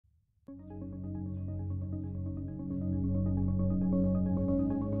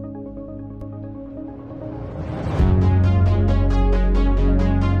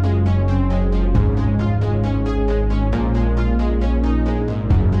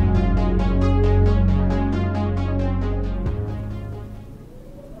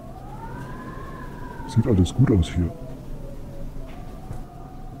Sieht alles gut aus hier.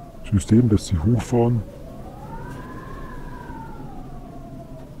 System lässt sich hochfahren.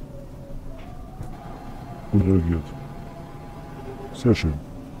 Und reagiert. Sehr schön.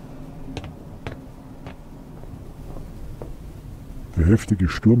 Der heftige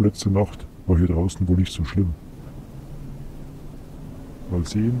Sturm letzte Nacht war hier draußen wohl nicht so schlimm. Mal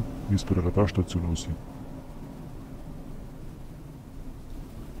sehen, wie es bei der Radarstation aussieht.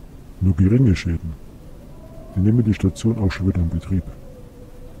 Nur geringe Schäden. Die nehmen die Station auch schon wieder in Betrieb.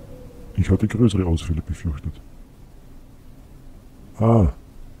 Ich hatte größere Ausfälle befürchtet. Ah,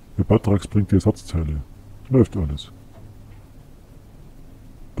 der Batrax bringt die Ersatzteile. Läuft alles.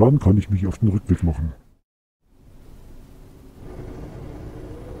 Dann kann ich mich auf den Rückweg machen.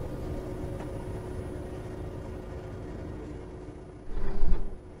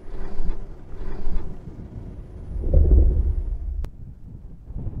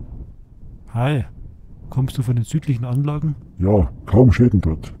 Hi, kommst du von den südlichen Anlagen? Ja, kaum Schäden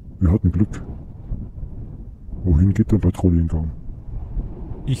dort. Wir hatten Glück. Wohin geht der Patrouillengang?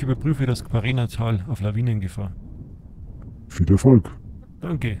 Ich überprüfe das Quarina-Tal auf Lawinengefahr. Viel Erfolg.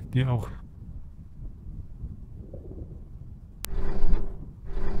 Danke, dir auch.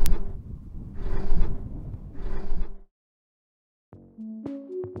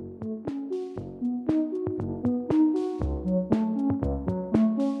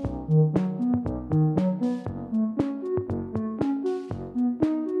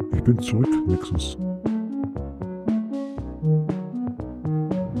 Ich bin zurück, Nexus.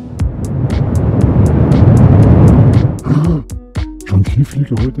 Schon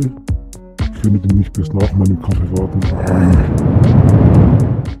Tiefflieger heute? Ich könnte dem nicht bis nach meinem Kaffee warten.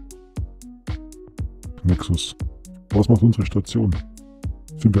 Nexus, was macht unsere Station?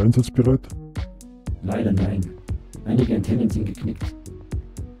 Sind wir einsatzbereit? Leider nein. Einige Antennen sind geknickt.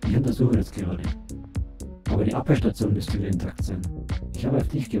 Ich untersuche das gerade. Aber die Abwehrstation müsste wieder intakt sein. Ich habe auf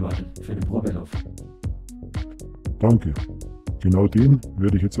dich gewartet für einen Probelauf. Danke. Genau den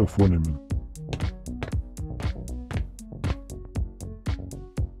werde ich jetzt auch vornehmen.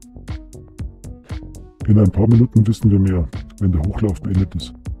 In ein paar Minuten wissen wir mehr, wenn der Hochlauf beendet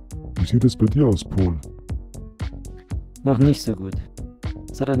ist. Wie sieht es bei dir aus, Paul? Noch nicht so gut.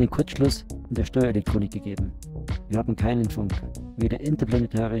 Es hat einen Kurzschluss in der Steuerelektronik gegeben. Wir haben keinen Funk, weder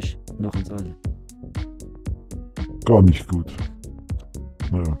interplanetarisch noch ins All. Gar nicht gut.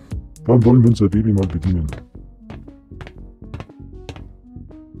 Naja, dann wollen wir unser Baby mal bedienen.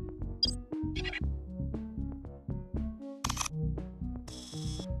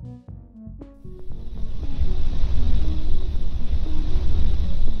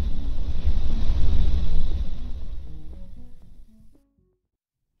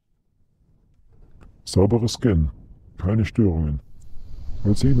 Sauberer Scan. Keine Störungen.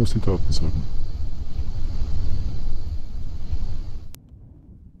 Mal sehen, was die Daten sagen.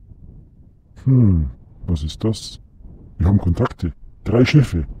 Was ist das? Wir haben Kontakte. 3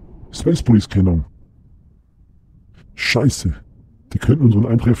 Schiffe. Space Police Kennung. Scheiße. Die können unseren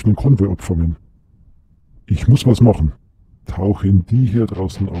eintreffenden Konvoi abfangen. Ich muss was machen. Tauchen die hier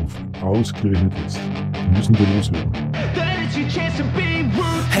draußen auf. Ausgerechnet jetzt. Die müssen wir loswerden.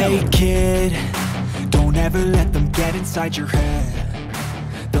 Hey kid, don't ever let them get inside your head.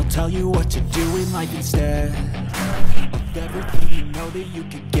 They'll tell you what to do in life instead of everything you know that you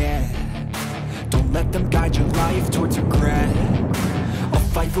could get. Don't let them guide your life towards regret. I'll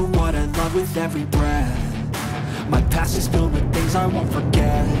fight for what I love with every breath. My past is filled with things I won't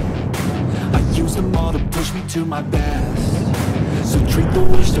forget. I use them all to push me to my best. So treat the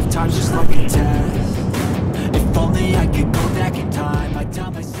worst of times just like a test. If only I could go back in time, I'd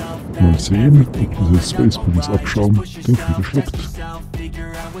tell myself that. Mal sehen, ob dieser Space Police Abschaum den Kühl schluckt.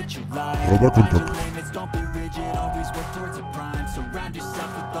 Radarkontakt.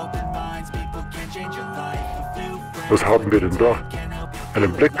 Was haben wir denn da?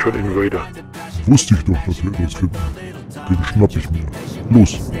 Einen Blacktron Invader. Wusste ich doch, dass wir etwas finden. Den schnapp ich mir.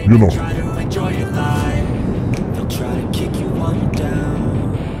 Los, wir noch.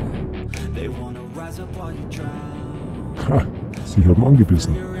 Ha, sie haben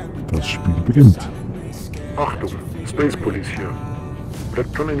angebissen. Das Spiel beginnt. Achtung, Space Police hier.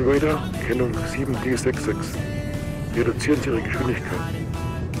 Blacktron Invader, Kennung 7D66. Reduzieren Sie Ihre Geschwindigkeit.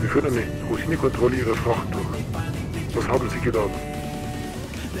 Wir führen eine Routinekontrolle Ihrer Fracht durch. Was haben Sie geladen?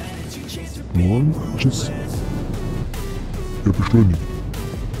 Und tschüss. Er beschleunigt.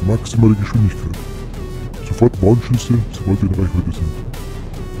 Maximale Geschwindigkeit. Sofort Warnschüsse, sobald wir in Reichweite sind.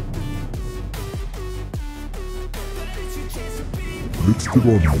 Letzte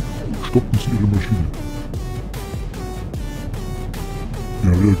Warnung. Stoppen Sie Ihre Maschine.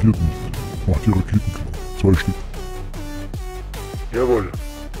 Er reagiert nicht. Macht die Raketen klar. 2 Stück. Jawohl.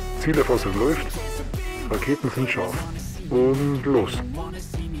 Zielerfassung läuft. Raketen sind scharf. Und los.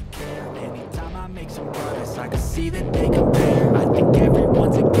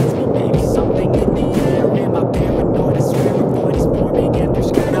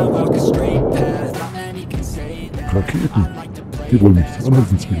 Raketen. Die wollen nichts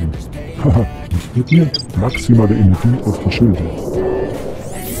anhalten zwingen. Haha, nicht mit mir. Maximale Energie auf die Schilde.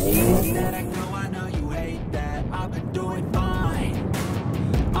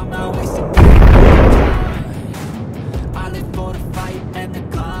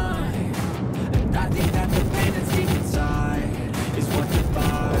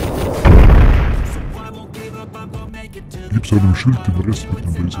 Gib seinem Schild den Rest mit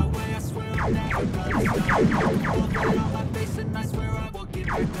dem Laser.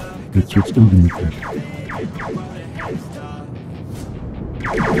 Jetzt wird's ungemütlich.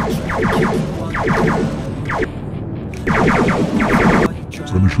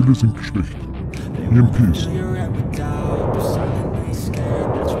 Seine Schilde sind geschwächt. EMPs.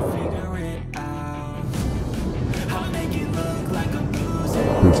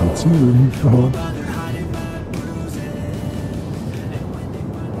 Besser zielen. Haha.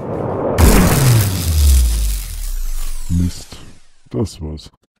 Mist. Das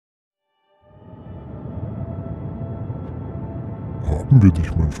war's. Haben wir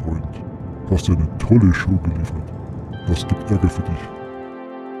dich, mein Freund. Hast du eine tolle Show geliefert. Das gibt Ärger für dich.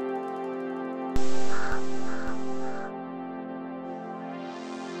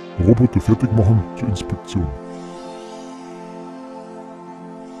 Roboter fertig machen zur Inspektion.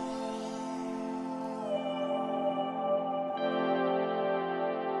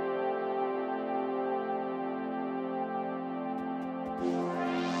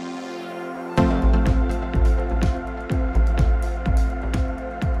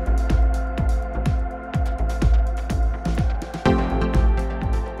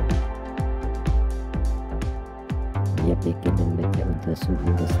 Wir beginnen mit der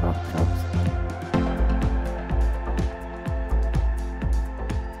Untersuchung des Hauptraums.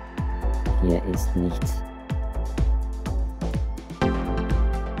 Hier ist nichts.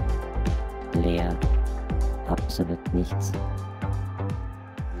 Leer. Absolut nichts.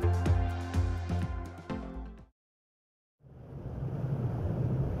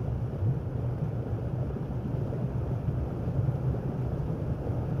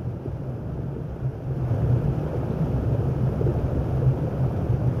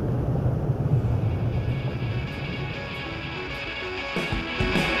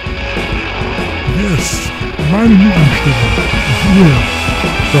 Yes, meine Lieblingsstimme. Hier,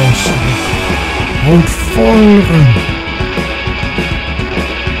 das haut voll rein.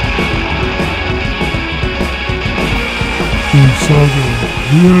 Ich sage,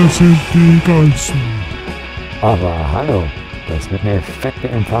 wir sind die Geilsten. Aber hallo, das wird eine fette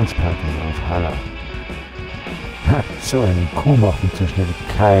Empfangsparty auf Haller. Ha, so einen Kuh machen so schnell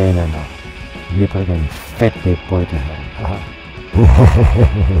keiner noch. Wir bringen fette Beute heim. Haha.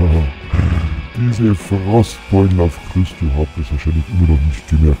 Diese Frostbeulen auf Christo habt ihr wahrscheinlich immer noch nicht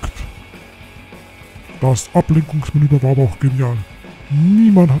gemerkt. Das Ablenkungsmanöver war aber auch genial.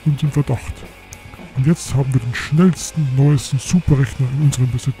 Niemand hat uns im Verdacht. Und jetzt haben wir den schnellsten, neuesten Superrechner in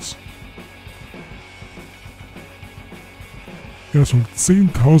unserem Besitz. Er soll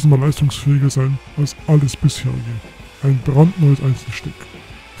 10.000 Mal leistungsfähiger sein als alles bisherige. Ein brandneues Einzelstück.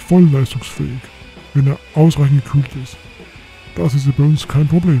 Voll leistungsfähig, wenn er ausreichend gekühlt ist. Das ist ja bei uns kein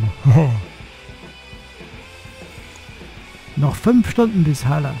Problem. Haha. Noch 5 Stunden bis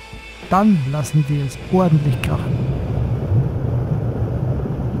Haller. Dann lassen wir es ordentlich krachen.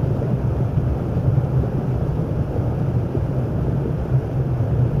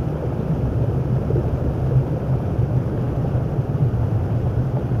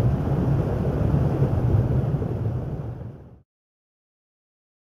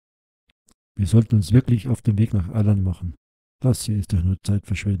 Wir sollten uns wirklich auf den Weg nach Allan machen. Das hier ist doch nur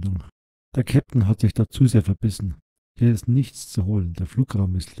Zeitverschwendung. Der Captain hat sich da zu sehr verbissen. Hier ist nichts zu holen, der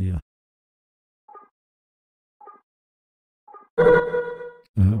Flugraum ist leer.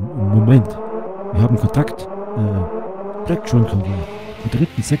 Moment, wir haben Kontakt. Blacktron-Konvoi, im 3.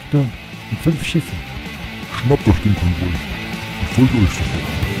 Sektor mit 5 Schiffen. Schnappt euch den Konvoi. Ich folge euch sofort.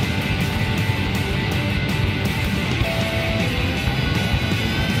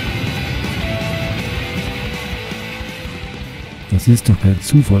 Das ist doch kein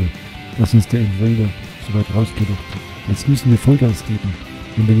Zufall, dass uns der Invader so weit rausgelockt hat. Jetzt müssen wir Vollgas geben,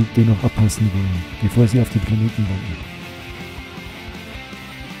 wenn wir den noch abpassen wollen, bevor sie auf den Planeten landen.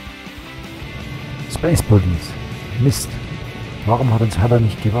 Space Police. Mist. Warum hat uns Haller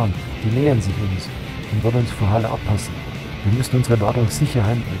nicht gewarnt? Die nähern sich uns und wollen uns vor Halle abpassen. Wir müssen unsere Ladung sicher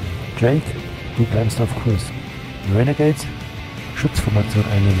heimbringen. Jake, du bleibst auf Kurs. Renegades, Schutzformation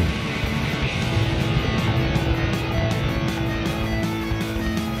einnehmen.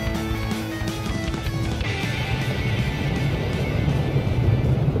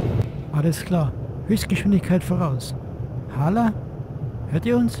 Alles klar. Höchstgeschwindigkeit voraus. Hala? Hört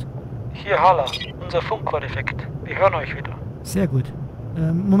ihr uns? Hier Hala, unser Funk war defekt. Wir hören euch wieder. Sehr gut.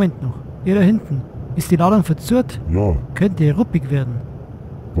 Moment noch. Ihr da hinten. Ist die Ladung verzurrt? Ja, Könnte ruppig werden.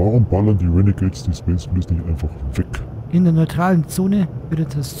 warum ballern die Renegades die Space Police nicht einfach weg? In der neutralen Zone würde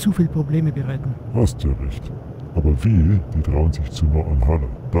das zu viel Probleme bereiten. Hast ja recht. Aber wehe, die trauen sich zu nah an Haller.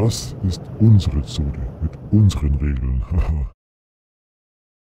 Das ist unsere Zone mit unseren Regeln. Haha.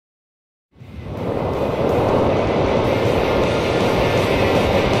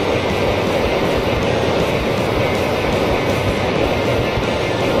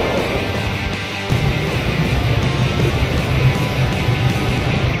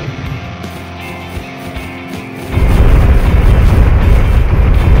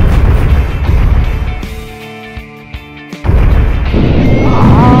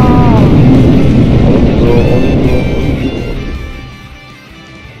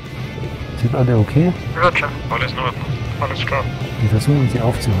 Sind alle okay? Roger. Alles in Ordnung. Alles klar. Wir versuchen sie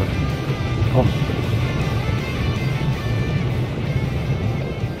aufzuhalten. Komm.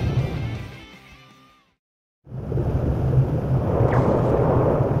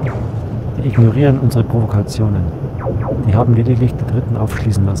 Die ignorieren unsere Provokationen. Die haben lediglich den Dritten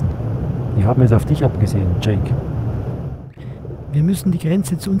aufschließen lassen. Die haben es auf dich abgesehen, Jake. Wir müssen die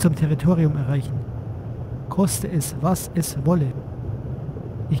Grenze zu unserem Territorium erreichen. Koste es, was es wolle.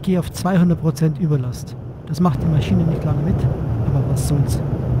 Ich gehe auf 200% Überlast. Das macht die Maschine nicht lange mit, aber was soll's.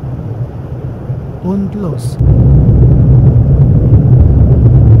 Und los.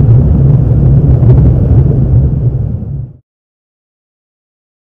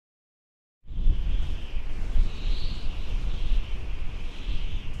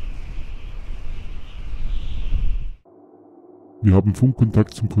 Wir haben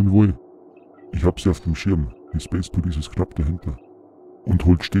Funkkontakt zum Konvoi. Ich habe sie auf dem Schirm. Die Space Police ist knapp dahinter. Und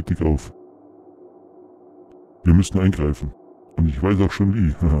holt stetig auf. Wir müssen eingreifen. Und ich weiß auch schon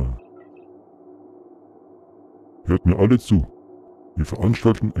wie. Hört mir alle zu. Wir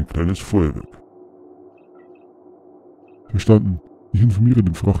veranstalten ein kleines Feuerwerk. Verstanden. Ich informiere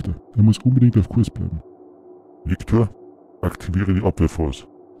den Frachter. Er muss unbedingt auf Kurs bleiben. Victor, aktiviere die Abwehrforce.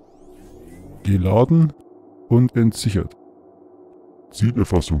 Geladen und entsichert.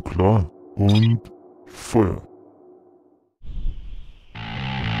 Zielerfassung klar und Feuer.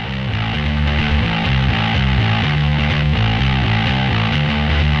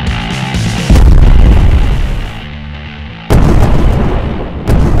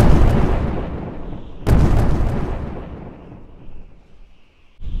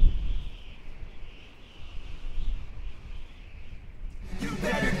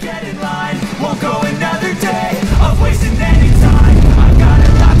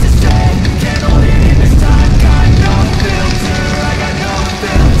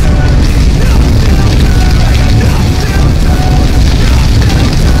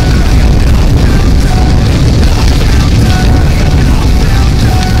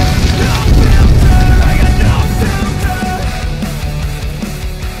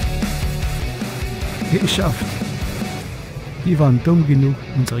 Geschafft. Die waren dumm genug,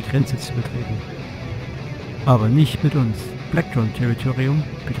 unsere Grenze zu betreten. Aber nicht mit uns. Blacktron-Territorium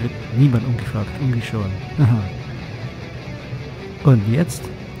betritt niemand ungefragt, ungeschoren. Aha. Und jetzt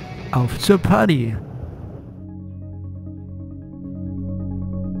auf zur Party!